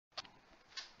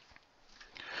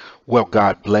Well,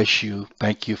 God bless you.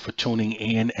 Thank you for tuning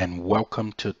in and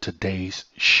welcome to today's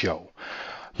show.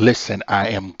 Listen, I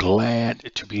am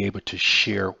glad to be able to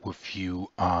share with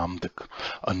you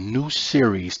a new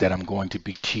series that I'm going to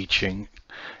be teaching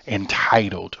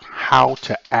entitled How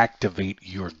to Activate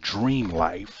Your Dream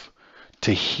Life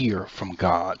to Hear from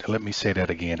God. Let me say that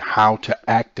again. How to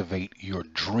Activate Your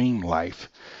Dream Life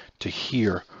to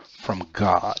Hear from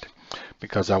God,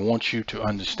 because I want you to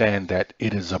understand that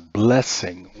it is a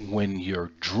blessing when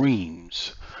your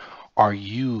dreams are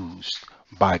used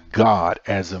by God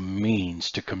as a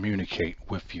means to communicate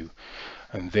with you.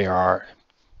 And there are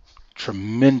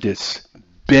tremendous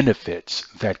benefits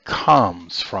that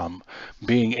comes from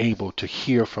being able to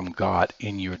hear from God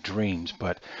in your dreams.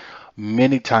 But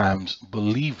many times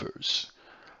believers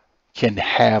can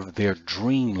have their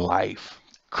dream life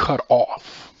cut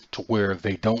off to where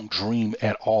they don't dream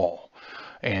at all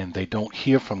and they don't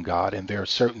hear from God. And there are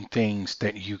certain things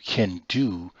that you can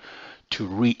do to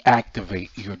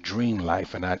reactivate your dream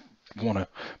life. And I want to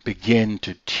begin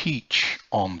to teach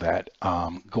on that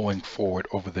going forward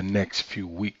over the next few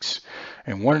weeks.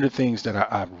 And one of the things that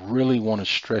I really want to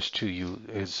stress to you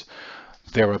is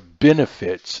there are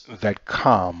benefits that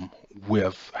come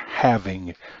with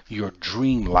having your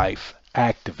dream life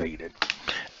activated.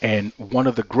 And one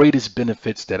of the greatest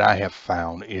benefits that I have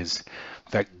found is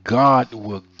that God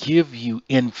will give you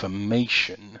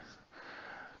information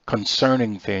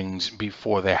concerning things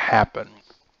before they happen.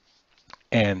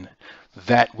 And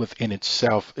that within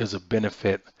itself is a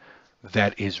benefit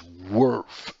that is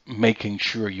worth making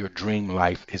sure your dream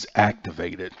life is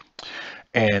activated.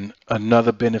 And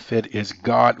another benefit is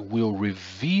God will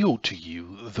reveal to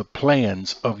you the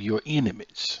plans of your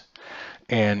enemies.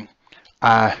 And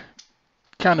I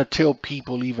kind of tell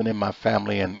people, even in my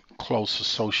family and close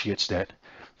associates, that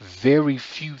very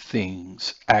few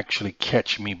things actually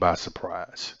catch me by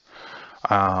surprise.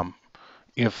 Um,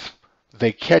 if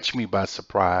they catch me by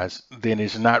surprise, then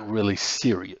it's not really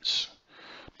serious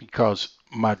because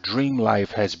my dream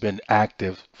life has been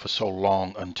active for so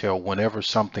long until whenever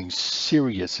something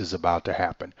serious is about to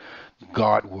happen,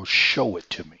 God will show it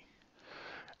to me.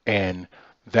 And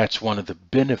that's one of the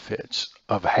benefits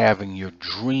of having your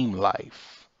dream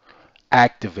life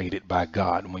activated by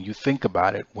God. When you think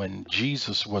about it, when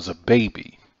Jesus was a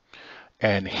baby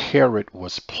and Herod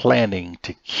was planning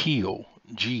to kill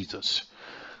Jesus,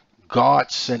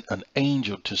 God sent an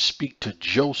angel to speak to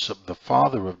Joseph, the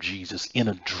father of Jesus, in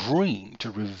a dream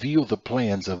to reveal the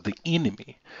plans of the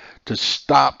enemy to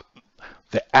stop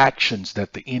the actions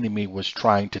that the enemy was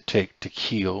trying to take to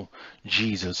kill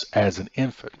Jesus as an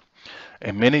infant.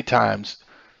 And many times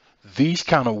these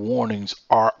kind of warnings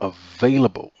are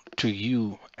available to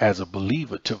you as a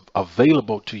believer, to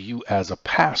available to you as a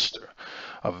pastor,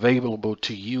 available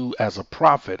to you as a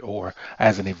prophet or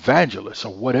as an evangelist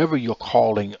or whatever your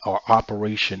calling or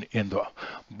operation in the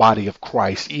body of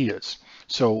Christ is.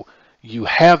 So you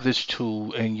have this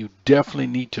tool and you definitely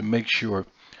need to make sure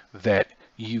that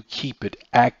you keep it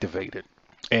activated.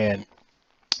 And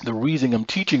the reason I'm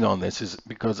teaching on this is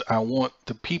because I want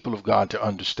the people of God to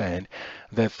understand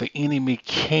that the enemy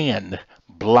can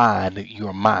blind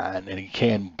your mind and he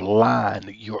can blind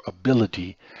your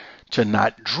ability to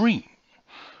not dream.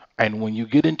 And when you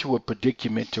get into a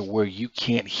predicament to where you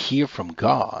can't hear from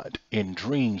God in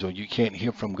dreams or you can't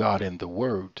hear from God in the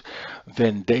Word,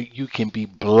 then you can be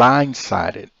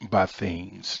blindsided by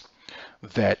things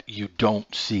that you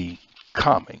don't see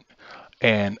coming.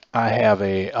 And I have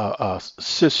a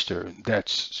sister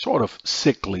that's sort of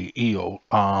sickly ill,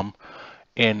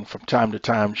 and from time to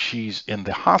time she's in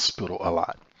the hospital a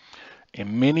lot.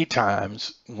 And many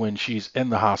times when she's in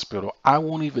the hospital, I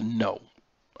won't even know.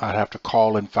 I'd have to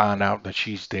call and find out that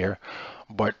she's there,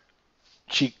 but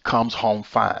she comes home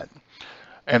fine.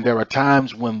 And there are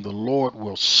times when the Lord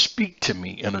will speak to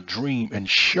me in a dream and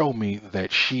show me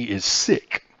that she is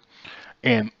sick.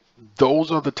 And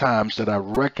those are the times that I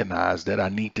recognize that I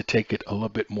need to take it a little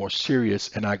bit more serious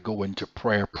and I go into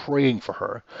prayer praying for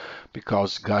her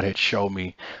because God had shown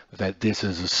me that this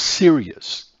is a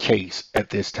serious case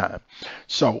at this time.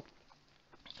 So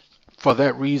for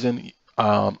that reason,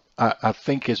 I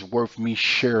think it's worth me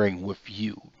sharing with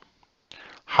you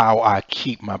how I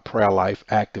keep my prayer life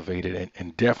activated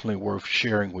and definitely worth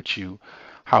sharing with you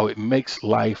how it makes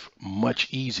life much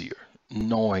easier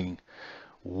knowing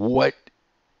what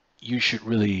you should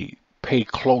really pay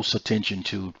close attention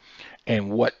to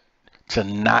and what to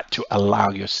not to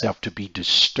allow yourself to be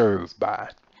disturbed by.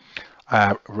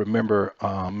 I remember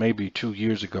maybe 2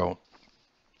 years ago,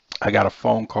 I got a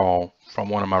phone call from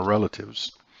one of my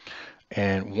relatives,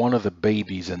 and one of the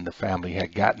babies in the family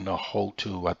had gotten a hold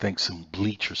to, I think, some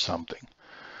bleach or something.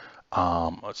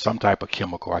 some type of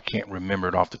chemical. I can't remember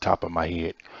it off the top of my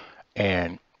head.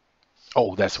 And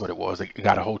oh, that's what it was. They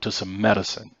got a hold to some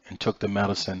medicine and took the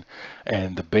medicine,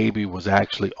 and the baby was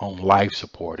actually on life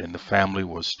support, and the family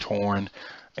was torn.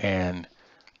 And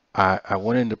I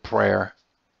went into prayer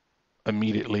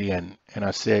immediately, and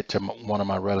I said to one of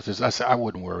my relatives, I said, I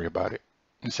wouldn't worry about it.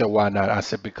 He said, why not? I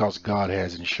said, because God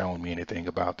hasn't shown me anything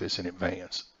about this in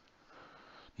advance.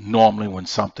 Normally, when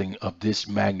something of this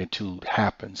magnitude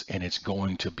happens and it's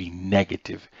going to be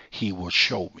negative, He will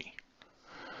show me.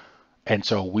 And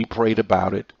so we prayed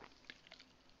about it.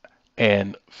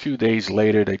 And a few days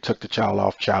later, they took the child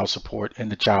off child support,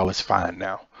 and the child is fine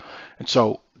now. And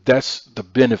so that's the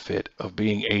benefit of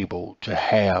being able to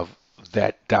have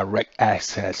that direct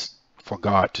access for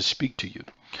God to speak to you.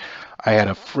 I had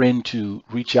a friend to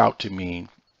reach out to me,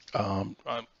 I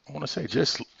want to say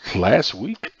just last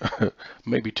week,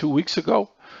 maybe 2 weeks ago,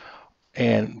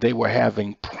 and they were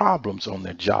having problems on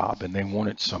their job, and they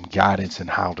wanted some guidance in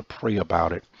how to pray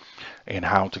about it and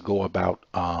how to go about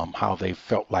how they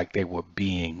felt like they were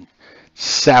being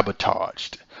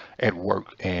sabotaged at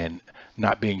work and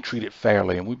not being treated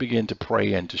fairly. And we began to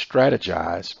pray and to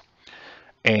strategize.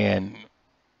 And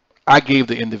I gave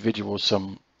the individual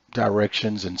some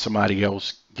directions, and somebody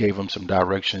else gave them some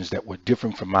directions that were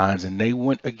different from mine, and they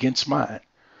went against mine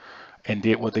and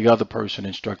did what the other person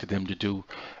instructed them to do.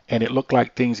 And it looked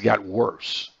like things got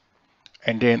worse.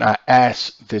 And then I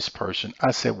asked this person,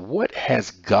 I said, what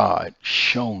has God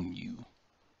shown you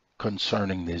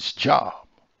concerning this job?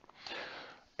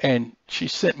 And she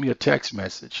sent me a text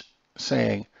message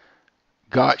saying,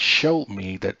 God showed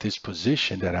me that this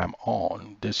position that I'm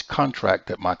on, this contract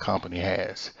that my company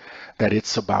has, that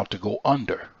it's about to go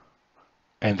under,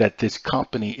 and that this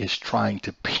company is trying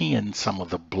to pin some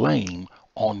of the blame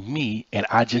on me, and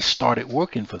I just started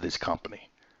working for this company.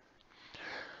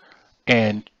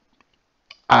 And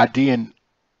I then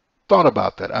thought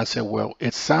about that. I said, well,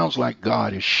 it sounds like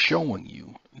God is showing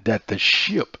you that the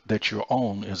ship that you're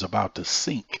on is about to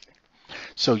sink.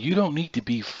 So you don't need to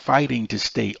be fighting to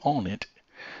stay on it.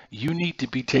 You need to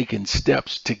be taking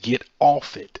steps to get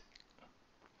off it.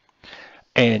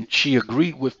 And she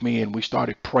agreed with me, and we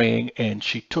started praying, and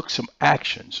she took some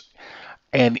actions.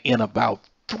 And in about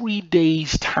 3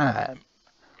 days' time,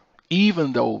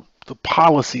 even though the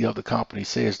policy of the company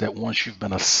says that once you've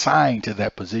been assigned to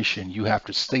that position, you have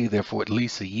to stay there for at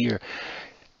least a year.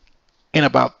 In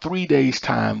about 3 days'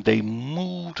 time, they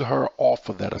moved her off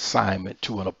of that assignment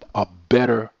to a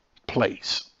better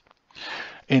place.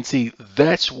 And see,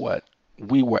 that's what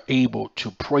we were able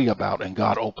to pray about, and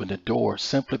God opened the door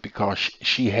simply because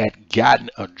she had gotten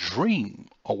a dream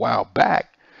a while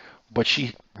back, but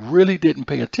she really didn't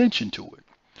pay attention to it.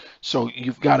 So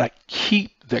you've got to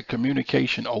keep that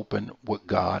communication open with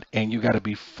God, and you got to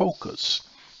be focused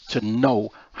to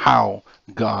know how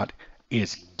God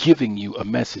is giving you a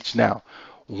message. Now,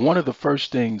 one of the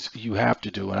first things you have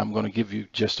to do, and I'm going to give you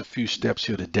just a few steps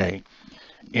here today,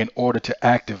 in order to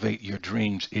activate your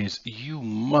dreams, is you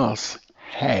must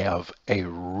have a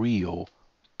real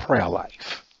prayer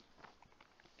life.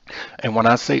 And when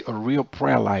I say a real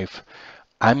prayer life,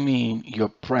 I mean your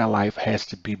prayer life has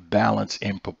to be balanced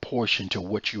in proportion to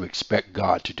what you expect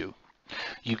God to do.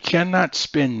 You cannot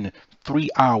spend 3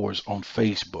 hours on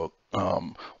Facebook,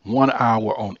 1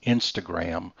 hour on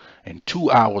Instagram, and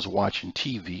 2 hours watching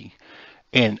TV,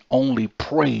 and only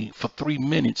pray for 3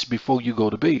 minutes before you go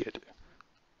to bed.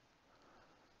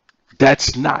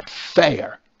 That's not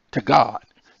fair to God.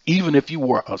 Even if you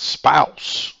were a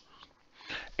spouse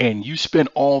and you spend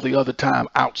all the other time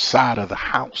outside of the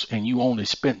house and you only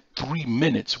spent 3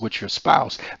 minutes with your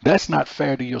spouse, that's not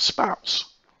fair to your spouse.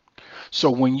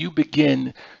 So when you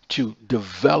begin to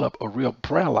develop a real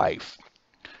prayer life,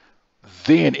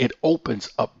 then it opens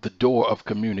up the door of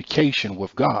communication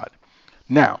with God.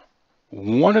 Now,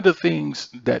 one of the things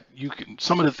that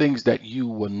some of the things that you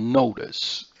will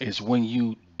notice is when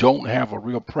you don't have a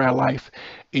real prayer life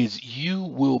is you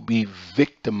will be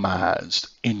victimized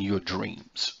in your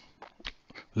dreams.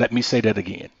 Let me say that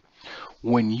again.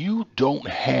 When you don't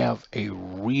have a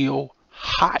real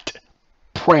hot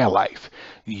prayer life,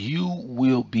 you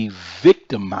will be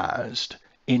victimized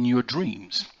in your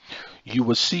dreams. You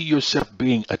will see yourself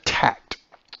being attacked.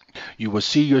 You will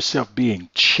see yourself being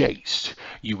chased.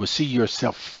 You will see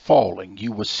yourself falling.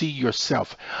 You will see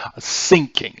yourself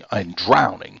sinking and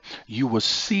drowning. You will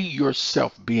see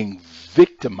yourself being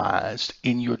victimized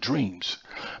in your dreams.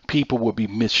 People will be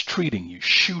mistreating you,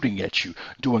 shooting at you,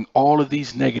 doing all of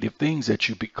these negative things at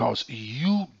you because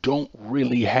you don't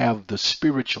really have the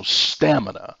spiritual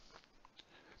stamina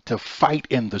to fight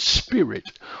in the spirit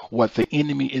what the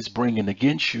enemy is bringing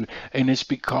against you, and it's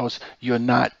because you're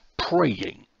not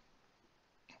praying.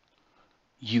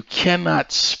 You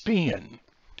cannot spend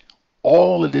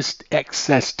all of this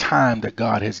excess time that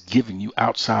God has given you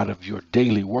outside of your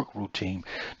daily work routine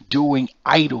doing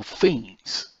idle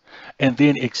things and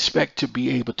then expect to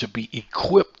be able to be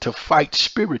equipped to fight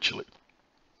spiritually.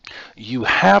 You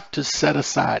have to set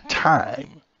aside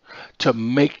time to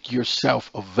make yourself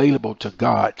available to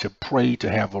God to pray, to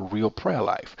have a real prayer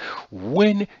life.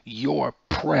 When your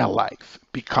prayer life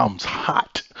becomes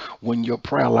hot, when your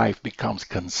prayer life becomes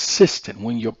consistent,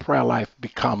 when your prayer life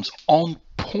becomes on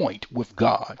point with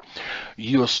God,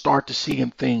 you'll start to see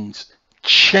things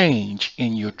change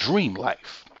in your dream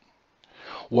life.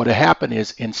 What'll happen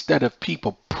is instead of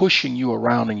people pushing you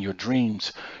around in your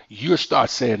dreams, you'll start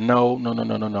saying, no, no, no,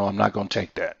 no, no, no, I'm not going to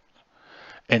take that.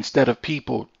 Instead of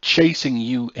people chasing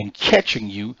you and catching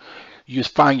you, you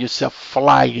find yourself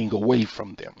flying away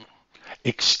from them,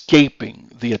 escaping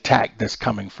the attack that's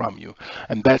coming from you.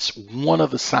 And that's one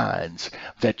of the signs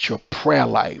that your prayer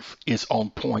life is on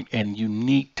point and you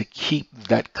need to keep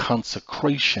that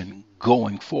consecration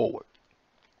going forward.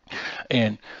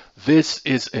 And this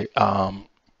is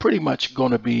pretty much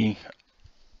going to be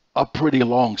a pretty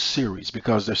long series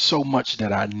because there's so much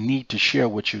that I need to share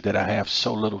with you that I have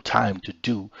so little time to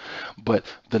do. But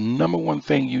the number one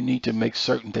thing you need to make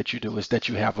certain that you do is that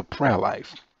you have a prayer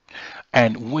life.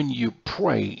 And when you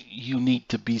pray, you need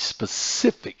to be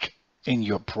specific in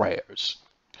your prayers.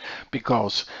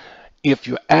 Because if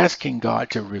you're asking God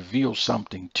to reveal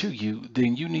something to you,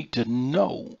 then you need to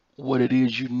know what it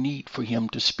is you need for him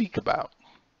to speak about.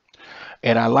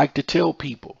 And I like to tell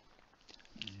people,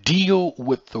 deal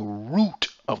with the root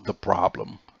of the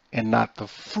problem and not the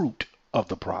fruit of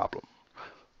the problem.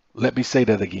 Let me say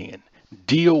that again.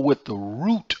 Deal with the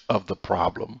root of the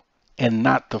problem and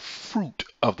not the fruit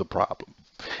of the problem.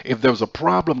 If there's a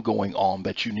problem going on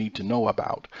that you need to know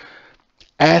about,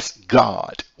 ask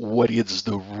God what is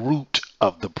the root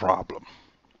of the problem.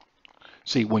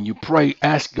 See, when you pray,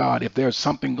 ask God if there's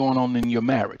something going on in your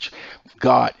marriage.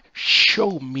 God,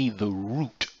 show me the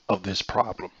root of this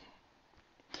problem.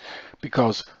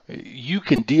 Because you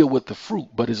can deal with the fruit,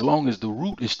 but as long as the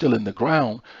root is still in the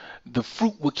ground, the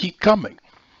fruit will keep coming.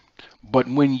 But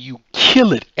when you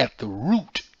kill it at the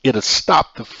root, it'll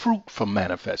stop the fruit from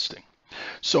manifesting.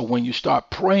 So when you start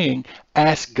praying,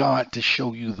 ask God to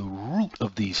show you the root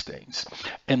of these things.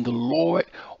 And the Lord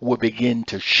will begin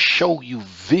to show you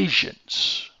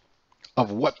visions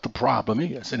of what the problem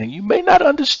is. And then you may not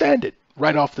understand it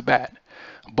right off the bat,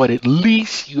 but at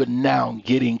least you're now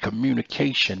getting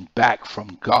communication back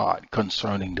from God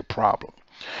concerning the problem.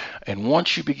 And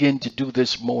once you begin to do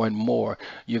this more and more,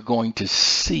 you're going to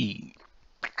see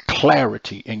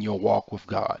clarity in your walk with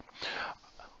God.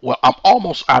 Well, I'm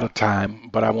almost out of time,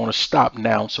 but I want to stop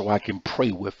now so I can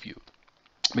pray with you,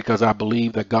 because I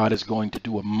believe that God is going to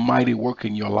do a mighty work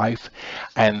in your life,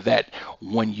 and that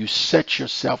when you set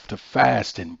yourself to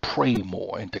fast and pray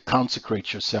more and to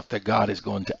consecrate yourself, that God is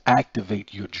going to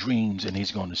activate your dreams and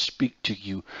he's going to speak to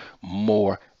you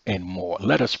more and more.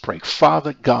 Let us pray.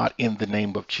 Father God, in the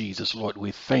name of Jesus, Lord,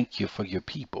 we thank you for your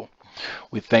people.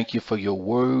 We thank you for your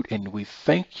word, and we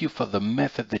thank you for the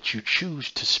method that you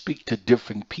choose to speak to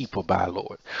different people by,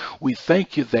 Lord. We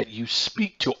thank you that you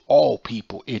speak to all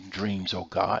people in dreams, oh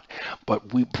God.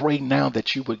 But we pray now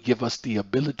that you would give us the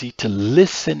ability to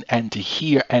listen and to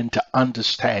hear and to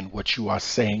understand what you are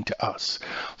saying to us.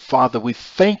 Father, we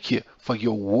thank you for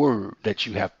your word that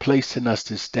you have placed in us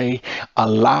this day.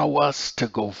 Allow us to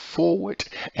go forward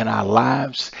in our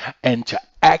lives and to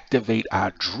activate our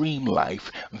dream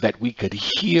life, that we could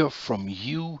hear from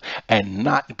you and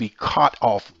not be caught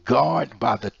off guard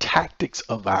by the tactics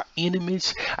of our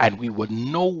enemies, and we would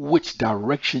know which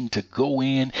direction to go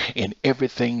in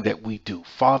everything that we do.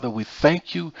 Father, we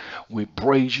thank you, we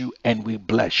praise you, and we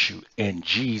bless you. In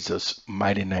Jesus'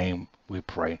 mighty name we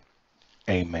pray.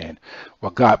 Amen.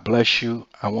 Well, God bless you.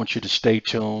 I want you to stay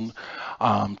tuned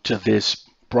to this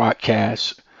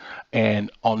broadcast.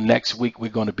 And on next week, we're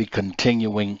going to be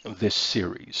continuing this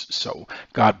series. So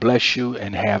God bless you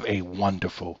and have a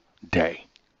wonderful day.